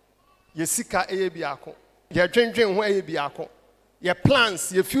biako yɛ sika ɛyɛ biako yɛ dwendwen ho ɛyɛ biako yɛ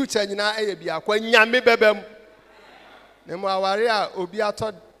plans yɛ future nyina ɛyɛ biako nyame bɛbɛm na mu aware a obi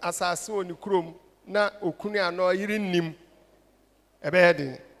atɔ asase wɔ ne kurom na okunu ano yiri nim ɛbɛyɛ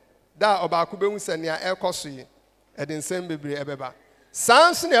den da ɔbaako bɛhu sɛ nea ɛkɔ so yi ɛde nsɛm bebre ɛbɛba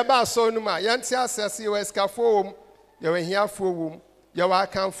sans ne ba so no ma yɛnte asɛse yɛ eskafo wom yɛ hiafo wom yɛ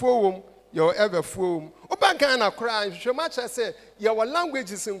akanfo wom yɛ everfo wom obankan na kora nhwehwɛ ma kyerɛ sɛ yɛ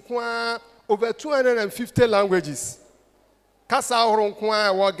languages nko over 250 languages kasa ahoro nko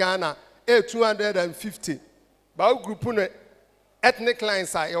wɔ Ghana 250 ba group no ethnic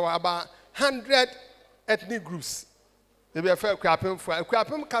lines are about 100 ethnic groups they be afɛ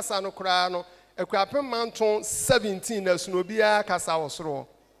kwapem kasa no kora no ekwapem manton 17 na suno bia kasa wosoro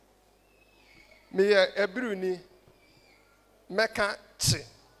me ebruni meka chi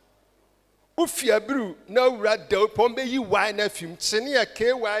ufi ebru na wura de pombe yi wai na fim chi ne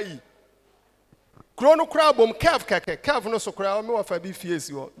KY Krono kra bom calf keke calf no so kra me wa fa bi fie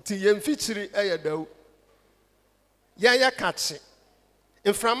si ho nti ye mfikyiri eye daw ya kache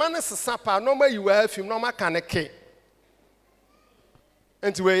inframa ne sesa pa no ma yiwa afim no ma kaneke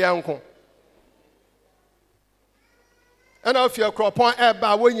nti we yanko ana ofia kropon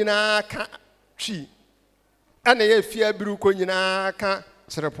eba wo nyina ka twi ana ye fia biru ko nyina ka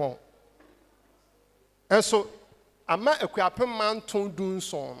kyerepon enso ama akuapem manton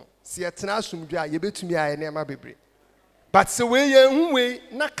dunson si etena asumdwe a ye betumi aye na ma bebre but se we ye hu we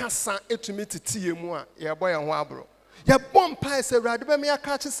na kasa etumi titiye mu a ye boye ho abro ye bom pa se urade be me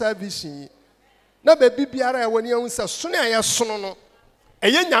aka che service na be bibiara e woni ehun se sone aye sono no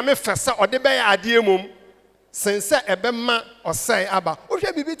eye nyame fese ode be ya ade emom sense ebe ma osai aba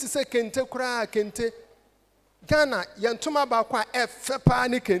ohwe bibi ti se kente kura kente Ghana yentuma ba kwa efe pa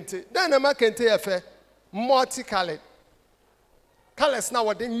ni kente dan na ma kente efe multicolored colors na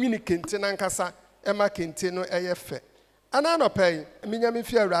wode mini kente na nkasa ema kente no eyefe ana no pay minya me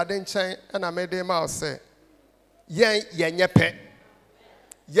fi awrade nchen na me de ma ose yen yenyepe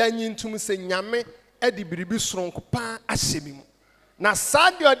yanyintum se nyame edi biribi soronko pa ahyemi mu na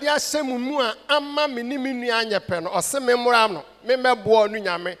sade odi ahyemu mu a ama me ni me nua anyepe no ose me mura no me mebo no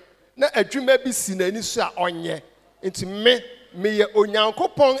nyame na adwuma bi si nani so a onye enti me ye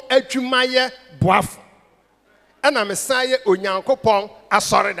onyankopon adwuma ye boafo ana me saye onyankopon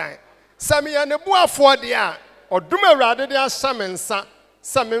asoredan same ye ne boafo de a odum awrade de asamensa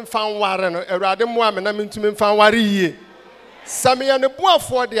same mfan ware no awrade mo ame na mentumi mfan ware yie same ye ne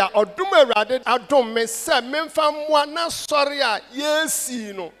boafo de a odum awrade adom me se me mfan mo na sore a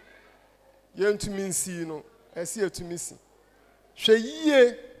yesi no yentumi nsi no esi etumi si hwe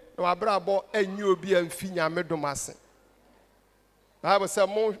yie na wabrabo anyi obi amfi nyame dom ase Bible say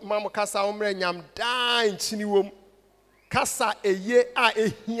mam kasa umre nyam da nchini wom kasa eye a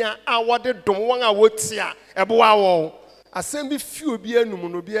ehia a wode dom won a wotia ebo wa wo asem bi fi obi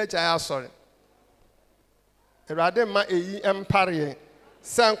anum no bi agya asore erade ma eyi empare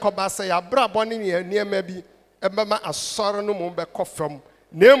se nkoba se ya brabo ne niema bi ebema asore no mo be kofam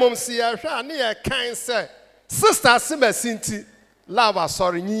nemom se ya hwa ne ye kan se sister simasinti lava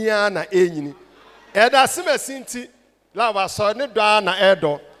asore nyia na enyini eda simasinti lava so ne do na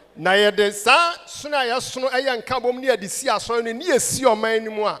edo na ye de sa suna ya sono eye nka bom ne ade si aso ne ne esi oman ni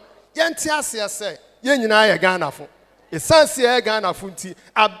mu a ye nte ase ase ye nyina ye Ghana fo esanse ye Ghana fo nti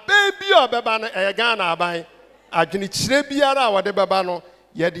ababi obeba no ye Ghana aban adwene kire biara a wode beba no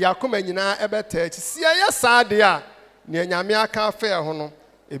ye de yakoma nyina ebeta achi si ye saade a ne nyame aka afa ho no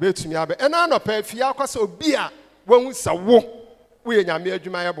ebetumi abe ena no pa afia akwasa obi a wahu sa wo ye nyame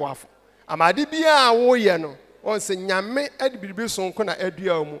adwuma ye boafo amade bia wo ye no on se nyame adibiribi sonko na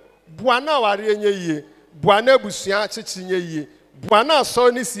adua mu buana ware enye yie buana busua chichi nye yie buana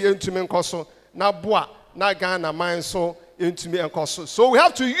so ni si entumi nkoso na boa na Ghana man so entumi enkoso. So we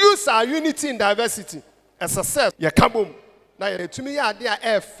have to use our unity in diversity as a set ye kabom na ye etumi ya ade a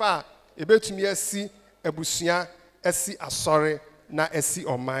efa ebetumi asi abusua asi asore na asi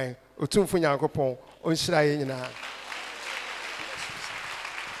oman otumfo nyankopon onhyira ye nyina.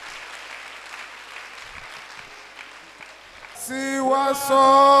 Siwa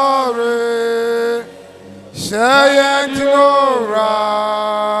sorry,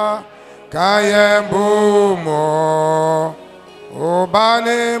 shayentinora, kayembumo,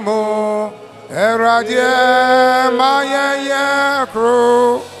 obanemo, eradie maye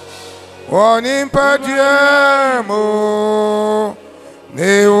kro, onimpediemo,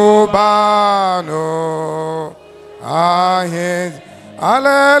 neubano, ahen,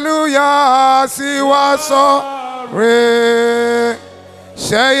 hallelujah, siwa sorry. Re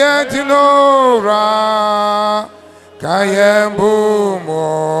shayentinora kayembumo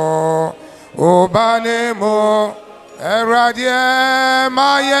obanemo eradie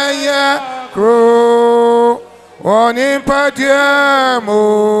mayeye kro onimpadiemo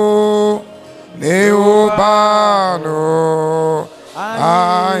neubano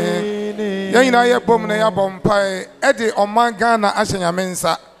aye yeyina ye bom na ya bompai ede omagana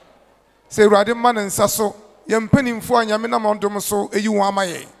ahyanyamensa se urade man nsa so yempanimfo anyame na mondom so eyi won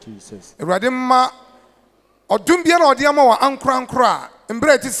amaye Jesus urade ma odum bia na ode ama wa ankra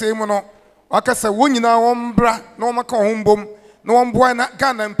mbra ti sei mu no wakasa wonyina won bra na won maka hombom na won boa na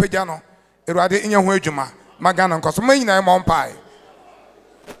Ghana mpagya no urade nya ho adwuma magana nkoso manyina mo mpai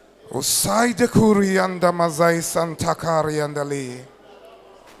osaide kuri anda mazai santakari andali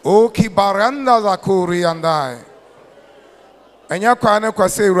o kibaranda za kuri andai enya kwa ne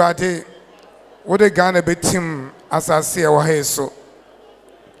kwase urade wode Ghana betim asase e wo heso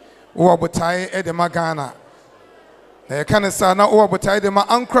wo botai e de magana Can a son or but ma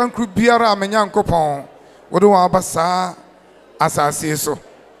uncle biara menyankopon. What do I basa as I say so?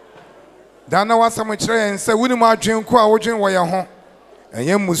 Dana was some train, say, wouldn't my dream qua watching where you're home. And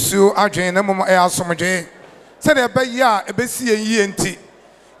you musu arjane no more air some day. Said a bay ya a bessie and ye and tea.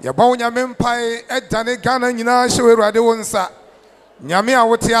 Ya bow ya mempai at Danny Ghana, you know, show a radionsa. Nyamia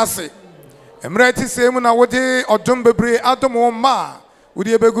what yasi. Emreti say when I would or Dumbebre Adamo ma. Would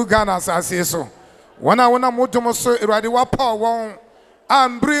you be good Ghana as I say so? One hour motomoso iradiwa power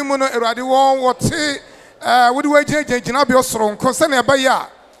and brimuno iradiwa what would we change Jinabio strong concern a baya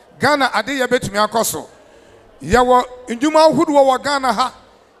Ghana Adia bet me a coso. Yawa Injuma Hoodwa wa Ghana ha.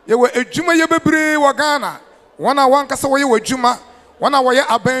 Yawa a Juma Yabebre wa Ghana. 1 hour Casawa wa Juma, 1 hour ya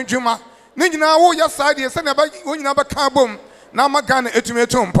Aben Juma. Nina wo ya side ya send about when you carbon. Now my Ghana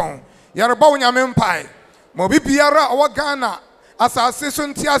etumetum pong. Yarabonia mempai. Mobi Biara or Ghana as our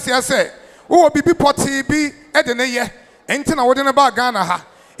season Tiasia say. Oh, bibi potty be edene ye. Ain't na wooden about Ghana ha.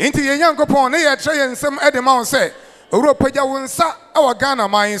 Ain't ye young upon a tray and some edamount say. Europeja won sa our Ghana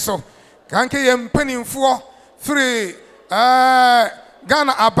mine so. Kanke yem penning for 3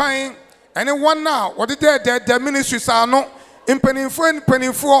 Ghana are buying. And then one now, what did their ministries are no in penning for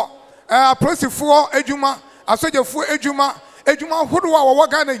plus 4 ejuma, a soldier 4 ejuma, who do our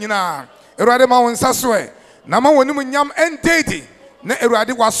Ghana yina. Eradema won saswe. Nama when yam and dating. Na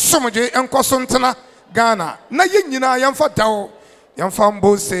erade was somoje enkosontena Ghana na yenyina yamfa dawo yamfa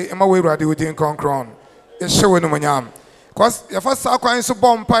mbose ema we erade wodin konkron e hyewe no manyam cause yafa sa kwan so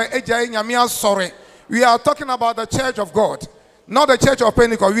bompa eja nyame asore. We are talking about the church of God, not the church of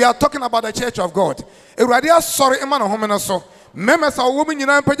Pentecost. We are talking about the church of God. Erade asore ema no homene so meme sa wo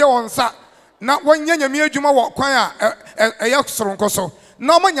nyina mpaja wonsa na wanya nyame adwuma wo kwan a yaksoron koso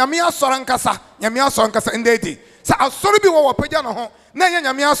na ma nyame asore nkasa ndedi. Sa asori bi wo pagya no ho na nya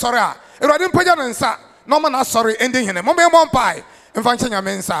nyame asori a erade pagya no nsa no ma na asori ending hene mo me pai mfa nche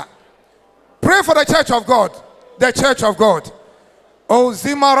nyame nsa. Pray for the church of God, the church of God. O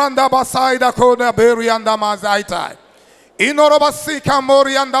zimaranda basaida kona berianda mazaita inorobasika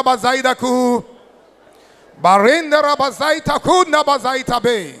morianda bazaida ku barenda rabazaita kuna bazaita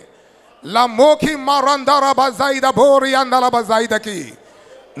be la moki maranda rabazaida borianda la bazaida ki.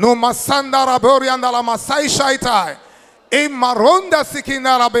 No masanda rabori and la masai shaita e maronda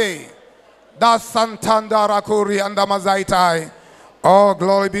sikinarabe da santanda rakuri and the mazaitai. Oh,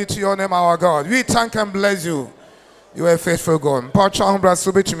 glory be to your name, our God. We thank and bless you. You are a faithful God. Pacha humbra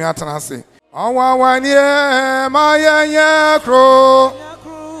subichi miatanasi. Awa wanye maya yakro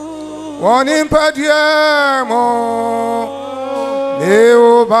wanimpadiemo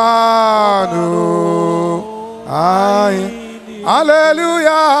neobanu ai.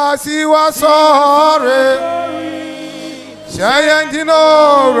 Hallelujah, see was sorry. Shayan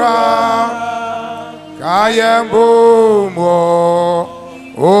dinora, Kayambo,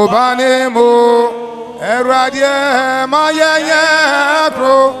 Obanemo, Eradia, Maya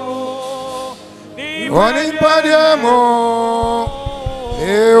Pro, Onin Padiamo,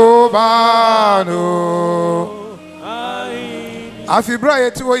 Eobano.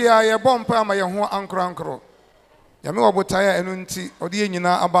 Afibra to a bomb pama your uncle. Yami wabotaya enunti odi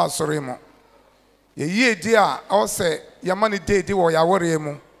nyina aba asore mo ye dia o se yamani dedi wo ya wore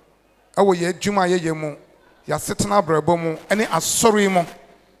mu awo ye adwuma ye mu ya setena brabo mu ene asore mo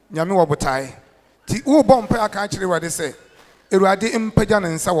nyame wabotaya ti wo bompa aka kire wade se erade mpagya ne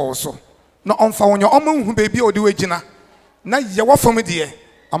nsa wo so na onfa wonye omanhu bebi odi wagina na ye wofam de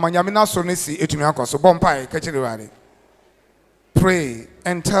amanyame na asore ne si etumi akoso bompa ka kire wade. Pray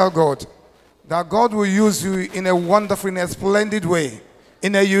and tell God that God will use you in a wonderful, in a splendid way,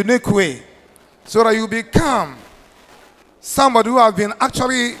 in a unique way, so that you become somebody who has been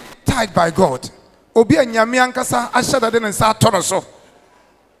actually tied by God. Obi anyame ankasa ashada de nsa toroso.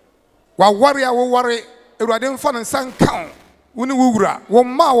 Wa warrior wo worry, erade mfa nsa nkan. Woni wura, wo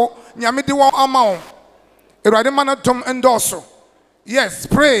ma wo nyame de wo ama wo. Erade manatom endoso. Yes,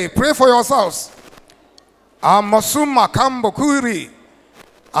 pray for yourselves. Amasuma kambo kuri.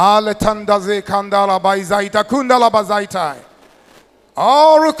 Aletandaze kandala baizaita kundala bazaita.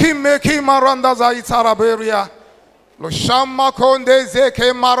 Aruki meki maranda zaita raberia. Lo shamma konde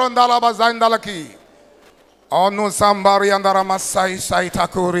zeke maranda la bazandalaki. Onu sambari andara masai saita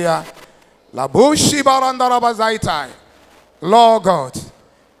kuria. La bushi barandara bazaita. Lord God,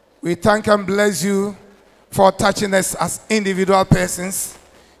 we thank and bless you for touching us as individual persons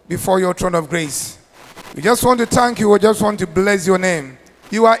before your throne of grace. We just want to thank you. We just want to bless your name.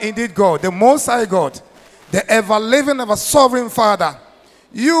 You are indeed God, the Most High God, the ever-living, ever-sovereign Father.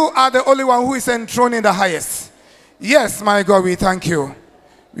 You are the only one who is enthroned in the highest. Yes, my God, we thank you.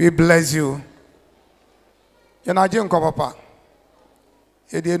 We bless you. Yenaje nkwa papa.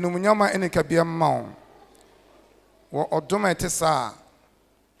 Yede enumunyama ene kabia mma wo odoma etesa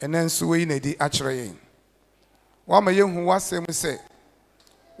enenso we na di akire yen. Wa ma yehu wasem se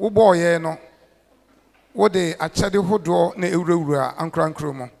wo boye no wo de achade hodo na ewurawura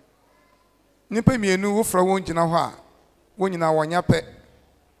ankrankro mo. Nipa mienu wo fra won gina ho a wonyina wonya pe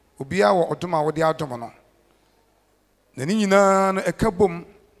obia wo odoma wo de adom no. Na ni nyina no ekabom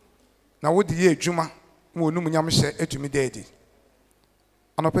na wo de ye adwuma wo onum nyamhye etumi deedi.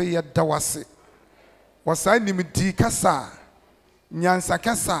 Anope ye dawase wasa nimdi kasa nyansa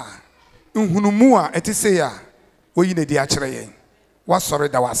kasa nhunumu a etise ya woyi na di akire yen wasore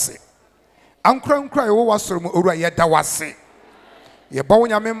dawase ankrankra ye wo wasore mu owura ye dawase ye bawo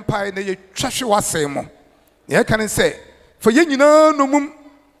nyame mpai na ye twahwe wase mo ye kan se fa ye nyina nomum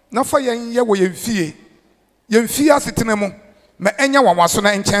na fa yen ye wo yemfie asetene mu ma enya wanwaso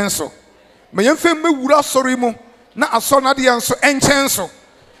na enchenso ma yemfe mewura sori mu na asor na de yenso enchenso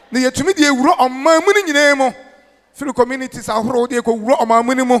na yetumi de ewuro ommamu ni nyina mu firi communities ahoro de ko wuro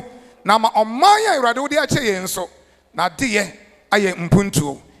ommamu ni mu na ma omman ya irade wo de ache yenso na de ye aye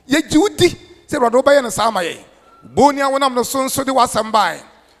mpuntuo ye jiwudi se irade wo baye na sama ye boni awonam no sonso de wasambai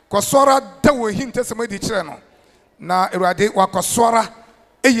kosora da wo hinte se madi kire no na irade wakosora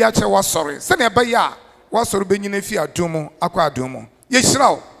eyi ache wasori se na baye a wasori benyina fi adumu akwa adumu ye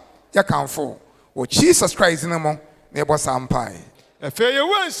hirawo ya kanfo wo Jesus Christ ni mo na ebo sampai efe ye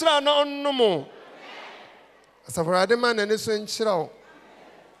wan sira na onnomo asafarade man na ne so nkyirawo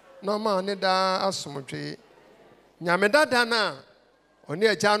no ma ne da asomdwe nyame dada na oni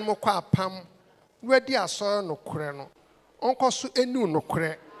agya no kwa apam wadi asoro no kore no onkoso enu no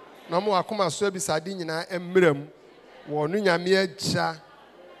kore na mo akoma so abisade nyina emram wo no nyame agya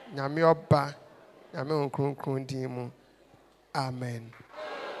nyame oba nyame onkronkron din mu amen.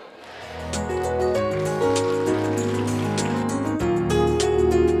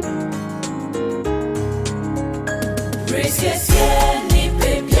 Yes, yes.